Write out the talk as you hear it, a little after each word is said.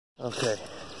Okay.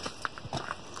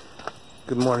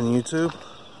 Good morning, YouTube.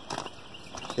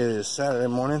 It is Saturday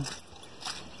morning,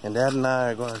 and Dad and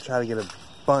I are going to try to get a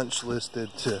bunch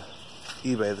listed to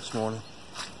eBay this morning.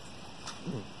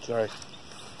 Sorry,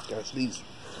 gotta sneeze.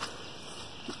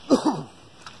 We're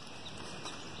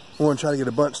going to try to get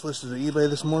a bunch listed to eBay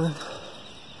this morning,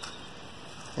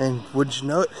 and would you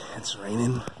know it, it's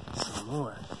raining some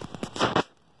more.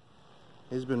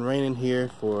 It's been raining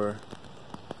here for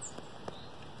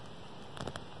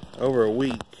over a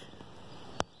week,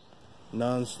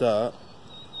 non-stop.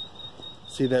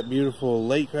 See that beautiful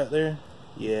lake right there?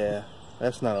 Yeah,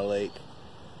 that's not a lake.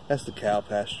 That's the cow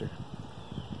pasture.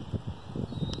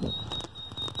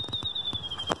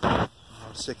 I'm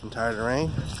sick and tired of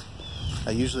rain. I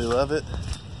usually love it,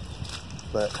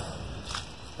 but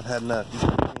I've had enough. You can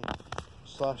see me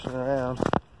sloshing around.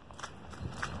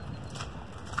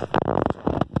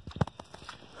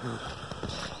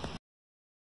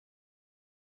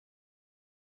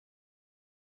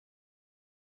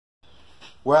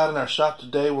 We're out in our shop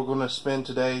today. We're going to spend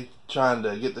today trying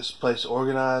to get this place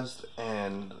organized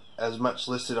and as much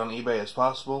listed on eBay as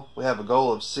possible. We have a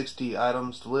goal of 60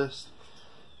 items to list,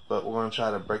 but we're going to try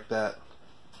to break that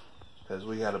because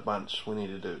we got a bunch we need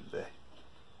to do today.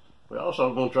 We're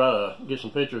also going to try to get some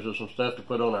pictures of some stuff to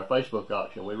put on our Facebook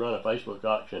auction. We run a Facebook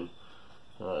auction,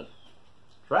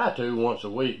 try to once a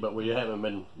week, but we haven't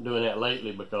been doing that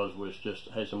lately because we just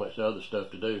had so much other stuff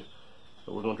to do.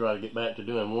 But we're going to try to get back to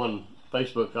doing one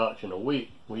Facebook auction a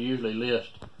week. We usually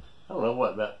list, I don't know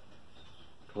what, about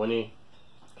 20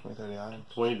 to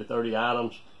 30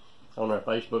 items on our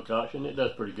Facebook auction. It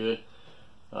does pretty good.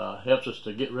 Helps us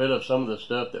to get rid of some of the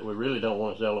stuff that we really don't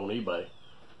want to sell on eBay.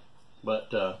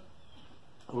 But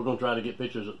we're going to try to get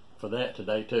pictures for that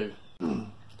today too.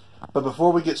 But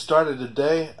before we get started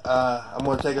today, I'm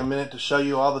going to take a minute to show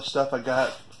you all the stuff I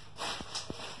got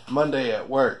Monday at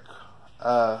work.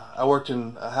 I worked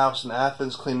in a house in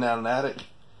Athens, cleaning out an attic,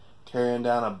 carrying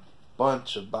down a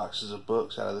bunch of boxes of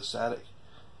books out of this attic,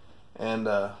 and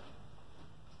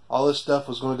all this stuff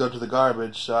was going to go to the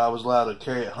garbage, so I was allowed to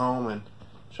carry it home and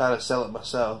try to sell it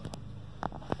myself.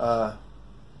 So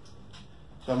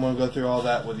I'm going to go through all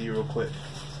that with you real quick.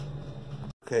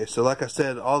 Okay, so like I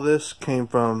said, all this came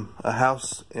from a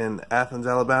house in Athens,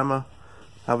 Alabama.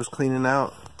 I was cleaning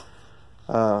out.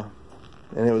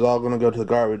 And it was all going to go to the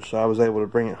garbage, so I was able to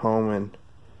bring it home and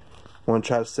want to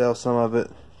try to sell some of it.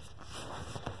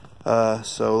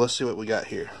 So let's see what we got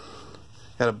here.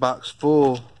 Got a box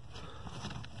full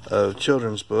of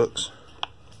children's books.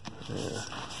 Yeah.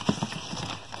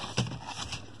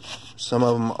 Some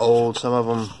of them old, some of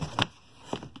them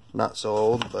not so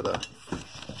old, but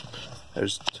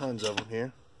there's tons of them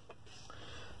here.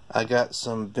 I got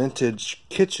some vintage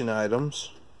kitchen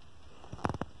items.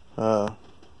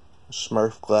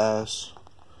 Smurf glass,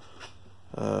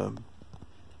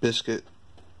 biscuit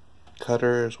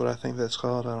cutter is what I think that's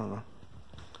called, I don't know.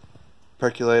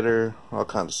 Percolator, all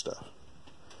kinds of stuff.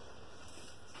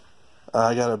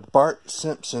 I got a Bart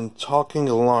Simpson talking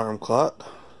alarm clock,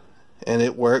 and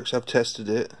it works. I've tested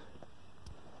it.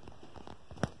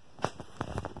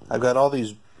 I've got all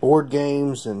these board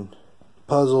games and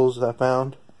puzzles that I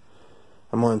found.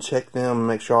 I'm going to check them and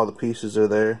make sure all the pieces are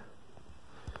there.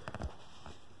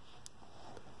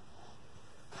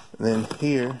 And then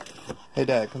here, hey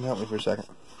Dad, come help me for a second.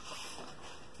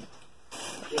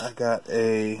 I got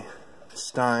a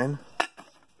Stein.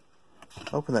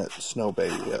 Open that snow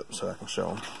baby up so I can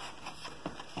show them.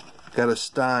 Got a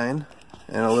Stein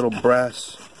and a little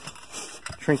brass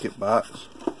trinket box.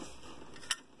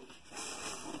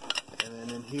 And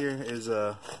then in here is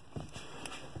a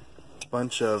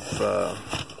bunch of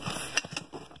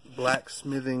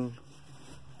blacksmithing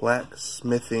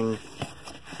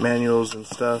manuals and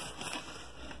stuff.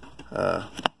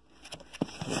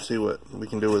 Let's see what we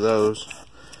can do with those,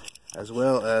 as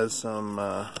well as some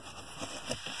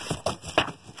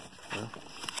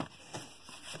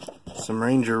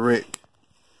Ranger Rick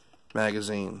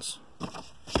magazines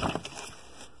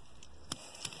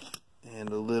and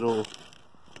a little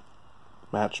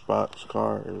Matchbox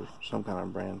car or some kind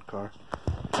of brand car.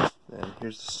 Then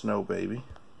here's the Snow Baby.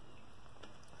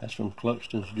 That's from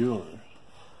Cluxton's Jewelry.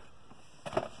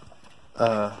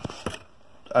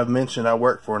 I've mentioned I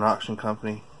work for an auction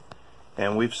company,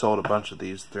 and we've sold a bunch of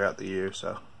these throughout the year,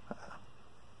 so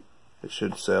it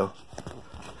should sell.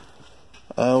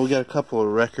 We got a couple of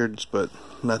records, but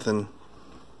nothing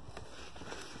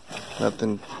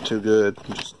too good.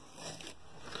 Just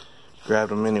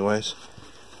grabbed them anyways.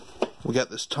 We got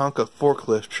this Tonka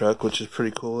forklift truck, which is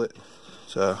pretty cool.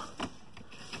 It's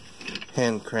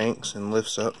hand cranks and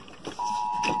lifts up.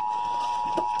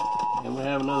 And we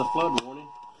have another flood warning.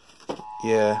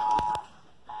 Yeah.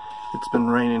 It's been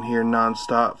raining here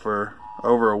non-stop for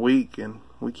over a week, and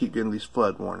we keep getting these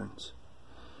flood warnings.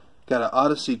 Got an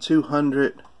Odyssey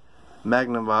 200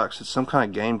 Magnavox. It's some kind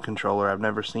of game controller I've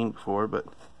never seen before, but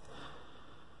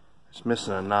it's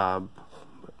missing a knob.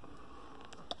 But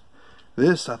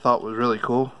this I thought was really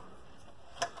cool,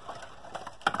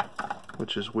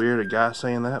 which is weird, a guy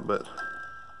saying that, but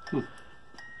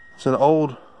it's an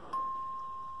old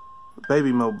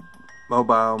baby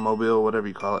mobile, whatever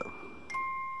you call it.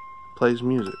 Plays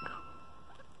music,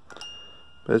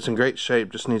 but it's in great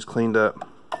shape, just needs cleaned up.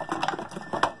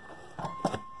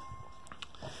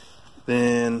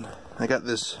 Then I got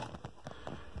this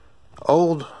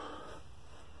old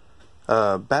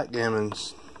backgammon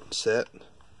set.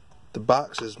 The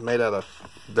box is made out of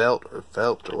felt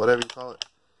or whatever you call it,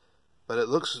 but it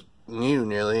looks new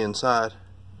nearly inside.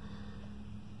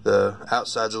 The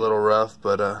outside's a little rough,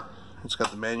 but it's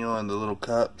got the manual and the little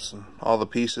cups and all the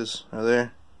pieces are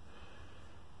there.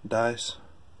 Dice.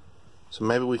 So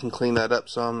maybe we can clean that up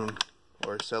some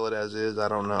or sell it as is, I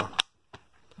don't know.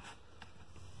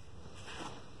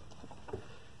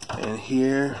 And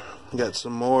here we got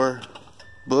some more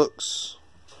books.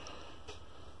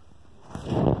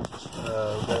 We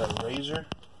got a razor,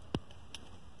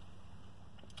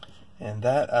 and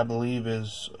that I believe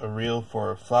is a reel for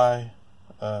a fly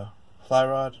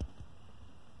rod,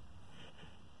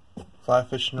 fly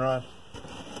fishing rod.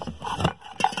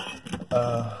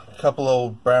 A couple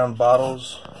old brown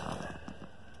bottles,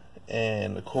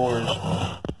 and the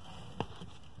Coors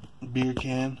beer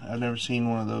can. I've never seen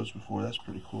one of those before. That's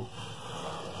pretty cool.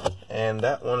 And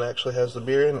that one actually has the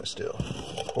beer in it still.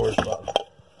 Coors bottle.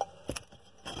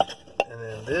 And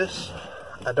then this,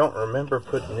 I don't remember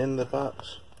putting in the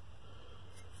box.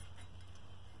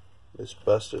 It's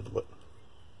busted, but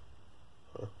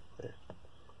there.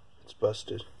 It's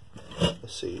busted.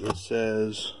 Let's see. It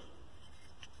says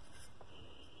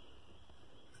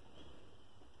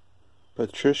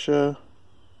Patricia,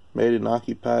 made in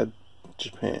occupied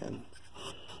Japan.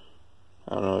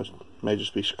 I don't know, it may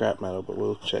just be scrap metal, but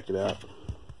we'll check it out.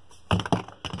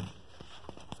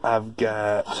 I've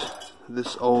got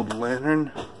this old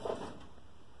lantern,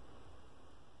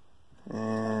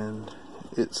 and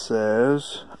it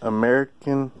says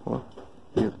American, well,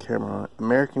 get the camera on it,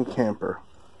 American Camper.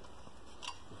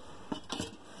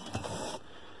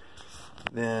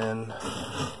 Then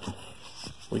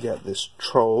we got this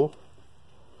troll.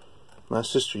 My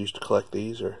sister used to collect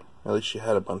these, or at least she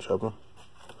had a bunch of them.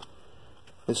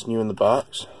 It's new in the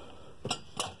box.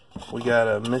 We got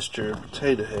a Mr.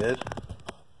 Potato Head,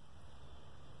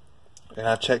 and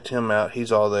I checked him out. He's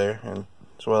all there, and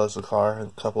as well as the car,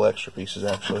 and a couple extra pieces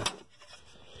actually.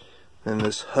 And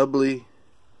this Hubley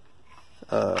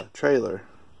trailer.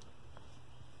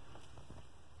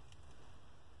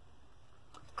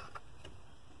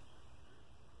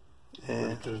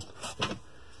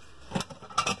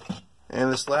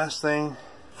 And this last thing,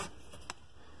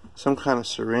 some kind of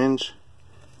syringe.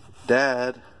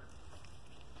 Dad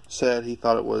said he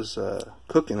thought it was a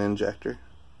cooking injector.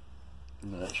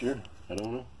 I'm not sure. I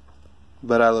don't know.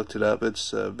 But I looked it up.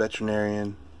 It's a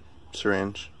veterinarian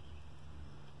syringe.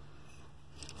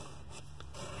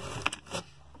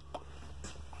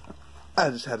 I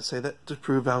just had to say that to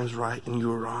prove I was right and you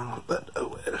were wrong. But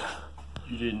oh well.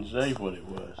 You didn't say what it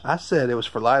was. I said it was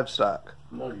for livestock.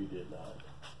 No, you did not.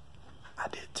 I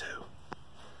did too.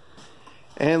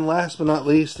 And last but not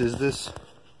least is this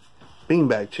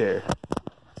beanbag chair.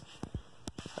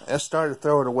 I started to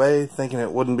throw it away thinking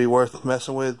it wouldn't be worth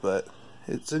messing with, but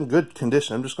it's in good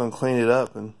condition. I'm just going to clean it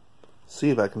up and see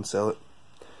if I can sell it.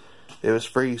 It was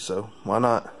free, so why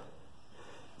not?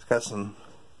 It's got some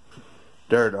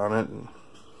dirt on it,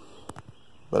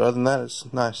 but other than that,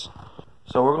 it's nice.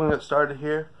 So we're going to get started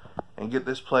here and get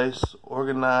this place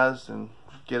organized and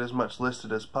get as much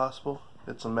listed as possible.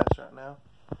 It's a mess right now.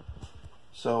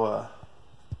 So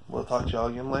we'll talk to y'all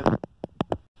again later.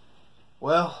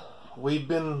 Well, we've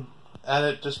been at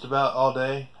it just about all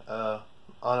day, on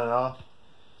and off.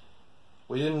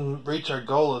 We didn't reach our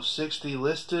goal of 60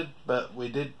 listed, but we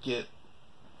did get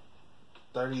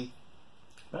 30.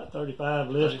 About 35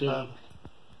 listed. 35.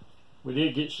 We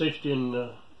did get 60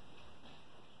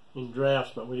 in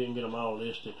drafts, but we didn't get them all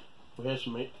listed. We had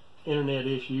some internet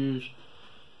issues.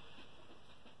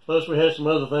 Plus we had some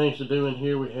other things to do in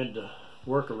here we had to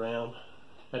work around.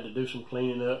 Had to do some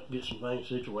cleaning up, get some things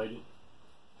situated.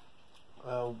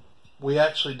 We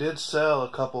actually did sell a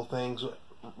couple things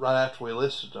right after we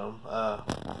listed them.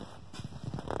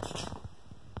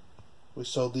 We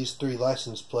sold these 3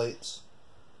 license plates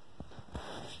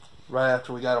right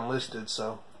after we got them listed,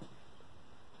 so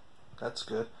That's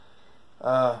good.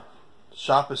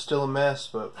 Shop is still a mess,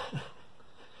 but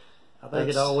I think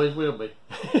it always will be.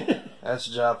 that's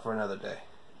a job for another day.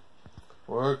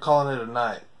 We're calling it a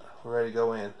night. We're ready to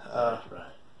go in. That's right.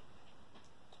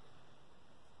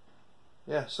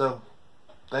 Yeah, so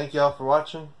thank y'all for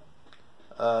watching.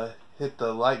 Hit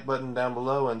the like button down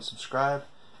below and subscribe.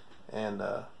 And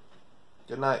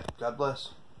good night. God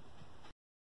bless.